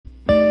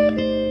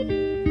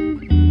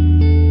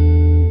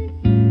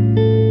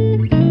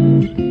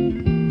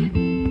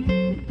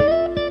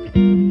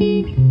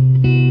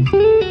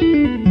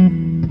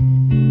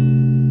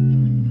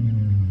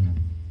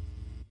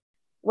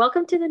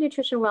to the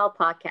Nutrition Well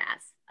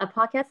podcast, a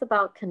podcast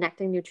about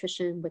connecting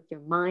nutrition with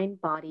your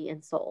mind, body,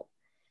 and soul.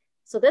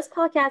 So, this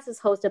podcast is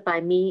hosted by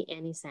me,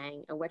 Annie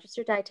Sang, a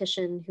registered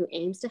dietitian who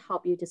aims to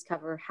help you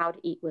discover how to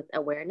eat with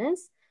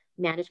awareness,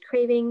 manage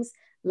cravings,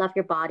 love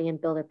your body, and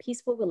build a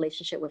peaceful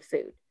relationship with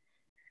food.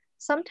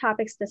 Some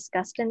topics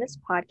discussed in this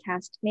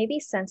podcast may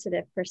be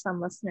sensitive for some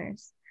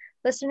listeners.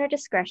 Listener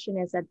discretion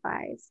is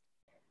advised.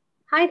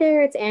 Hi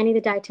there, it's Annie,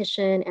 the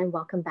dietitian, and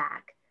welcome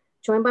back.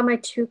 Joined by my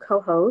two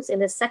co-hosts, in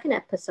this second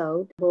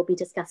episode, we'll be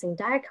discussing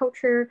diet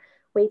culture,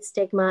 weight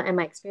stigma, and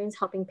my experience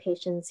helping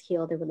patients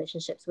heal their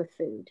relationships with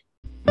food.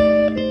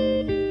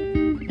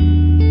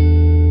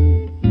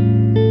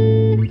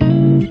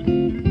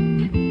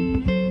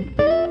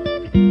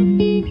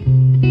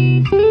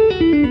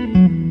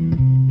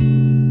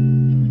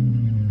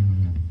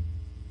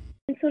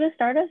 So to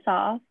start us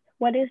off,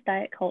 what is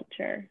diet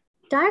culture?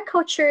 Diet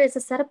culture is a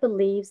set of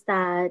beliefs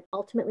that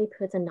ultimately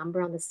puts a number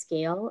on the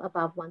scale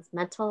above one's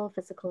mental,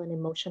 physical, and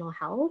emotional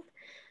health.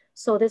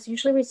 So this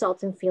usually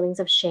results in feelings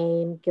of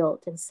shame,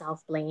 guilt, and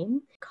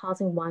self-blame,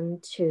 causing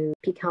one to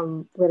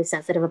become really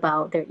sensitive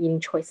about their eating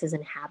choices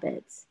and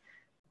habits.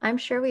 I'm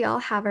sure we all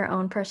have our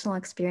own personal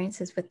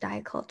experiences with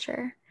diet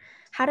culture.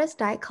 How does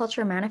diet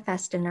culture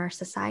manifest in our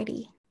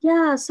society?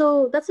 Yeah,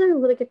 so that's a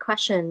really good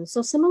question.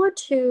 So similar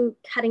to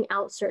cutting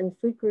out certain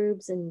food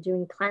groups and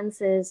doing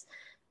cleanses,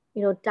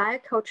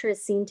 diet culture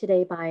is seen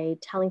today by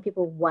telling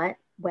people what,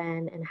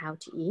 when, and how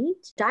to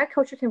eat. Diet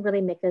culture can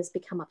really make us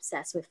become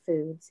obsessed with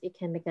foods. It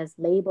can make us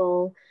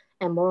label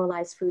and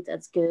moralize foods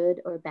as good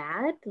or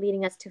bad,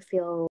 leading us to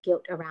feel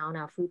guilt around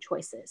our food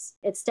choices.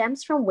 It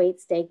stems from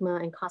weight stigma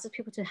and causes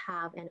people to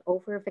have an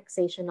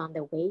over-fixation on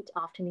their weight,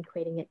 often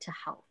equating it to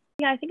health.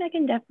 Yeah, I think I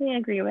can definitely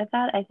agree with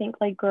that. I think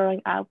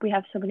growing up, we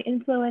have so many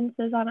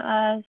influences on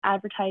us,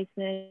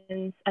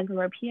 advertisements, and from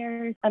our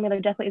peers. There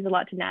definitely is a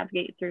lot to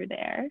navigate through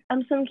there.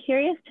 So I'm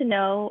curious to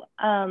know,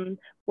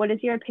 what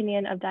is your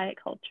opinion of diet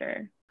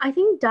culture? I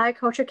think diet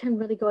culture can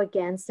really go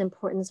against the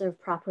importance of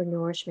proper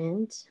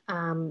nourishment,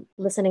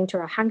 listening to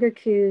our hunger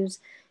cues,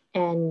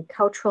 and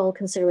cultural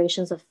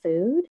considerations of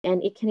food.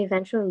 And it can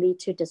eventually lead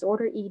to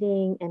disorder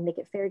eating and make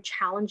it very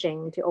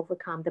challenging to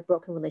overcome the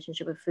broken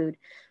relationship with food.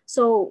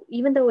 So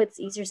even though it's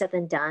easier said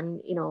than done,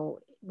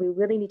 we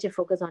really need to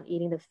focus on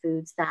eating the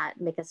foods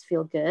that make us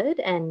feel good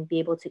and be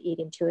able to eat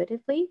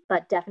intuitively.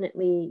 But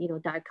definitely,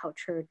 diet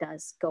culture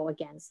does go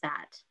against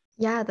that.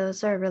 Yeah,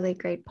 those are really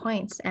great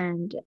points.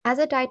 And as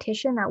a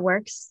dietitian that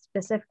works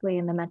specifically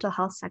in the mental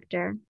health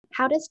sector,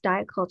 how does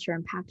diet culture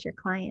impact your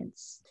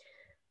clients?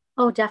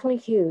 Oh, definitely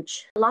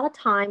huge. A lot of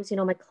times,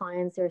 my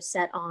clients, they're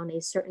set on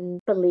a certain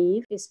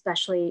belief,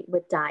 especially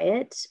with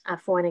diet,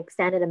 for an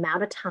extended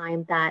amount of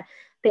time that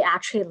they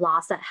actually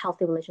lost that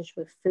healthy relationship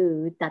with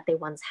food that they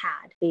once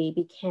had. They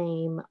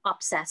became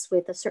obsessed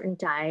with a certain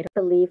diet,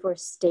 belief, or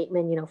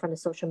statement, from the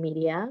social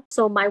media.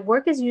 So my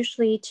work is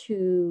usually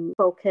to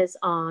focus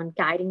on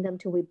guiding them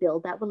to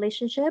rebuild that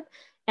relationship.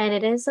 And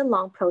it is a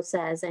long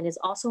process and is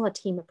also a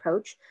team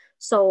approach.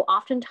 So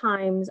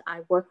oftentimes I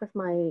work with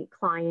my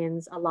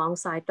clients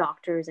alongside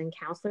doctors and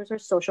counselors or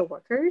social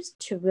workers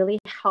to really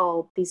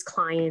help these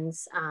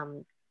clients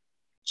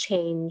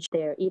change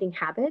their eating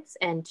habits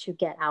and to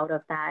get out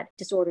of that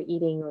disorder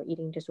eating or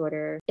eating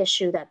disorder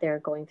issue that they're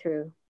going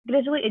through. It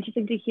is really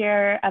interesting to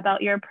hear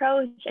about your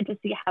approach and to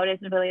see how it is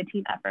really a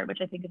team effort,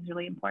 which I think is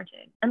really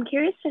important. I'm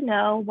curious to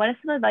know, what is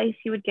some advice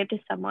you would give to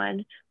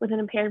someone with an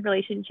impaired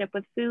relationship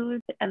with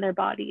food and their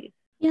bodies?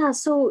 Yeah,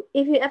 so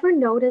if you ever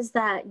notice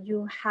that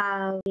you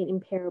have an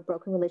impaired or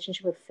broken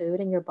relationship with food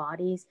and your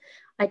bodies,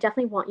 I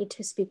definitely want you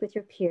to speak with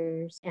your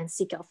peers and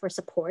seek out for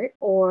support.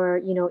 Or,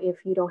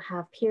 if you don't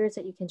have peers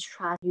that you can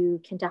trust,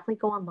 you can definitely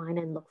go online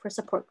and look for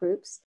support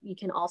groups. You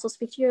can also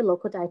speak to your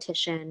local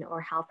dietitian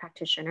or health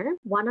practitioner.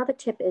 One other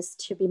tip is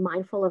to be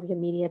mindful of your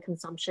media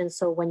consumption.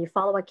 So when you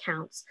follow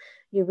accounts,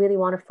 you really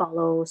want to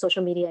follow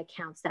social media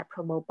accounts that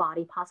promote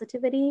body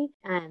positivity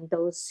and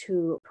those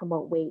who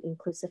promote weight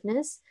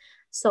inclusiveness.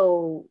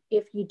 So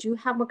if you do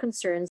have more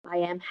concerns, I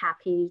am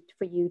happy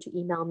for you to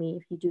email me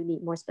if you do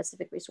need more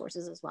specific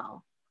resources as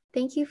well.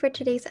 Thank you for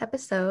today's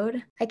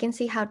episode. I can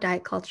see how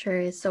diet culture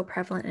is so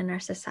prevalent in our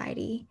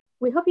society.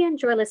 We hope you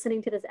enjoy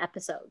listening to this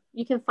episode.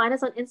 You can find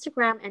us on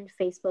Instagram and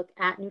Facebook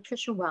at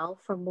Nutrition Well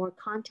for more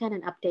content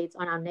and updates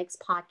on our next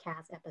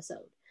podcast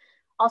episode.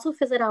 Also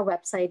visit our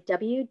website,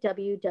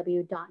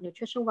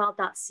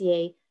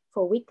 www.nutritionwell.ca,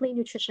 for weekly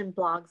nutrition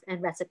blogs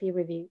and recipe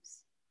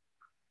reviews.